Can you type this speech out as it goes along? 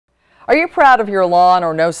Are you proud of your lawn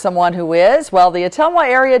or know someone who is? Well, the Ottumwa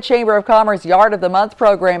Area Chamber of Commerce Yard of the Month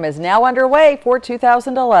program is now underway for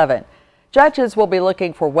 2011. Judges will be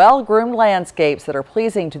looking for well-groomed landscapes that are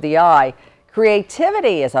pleasing to the eye.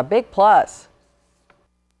 Creativity is a big plus.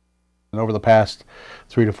 And over the past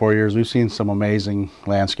 3 to 4 years, we've seen some amazing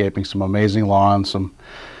landscaping, some amazing lawns,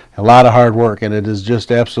 a lot of hard work, and it is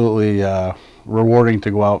just absolutely rewarding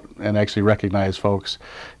to go out and actually recognize folks.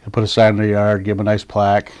 You put a sign in their yard, give them a nice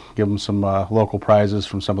plaque, give them some local prizes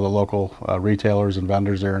from some of the local retailers and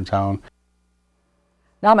vendors there in town.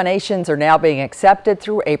 Nominations are now being accepted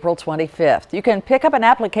through April 25th. You can pick up an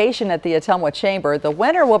application at the Ottumwa Chamber. The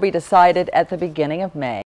winner will be decided at the beginning of May.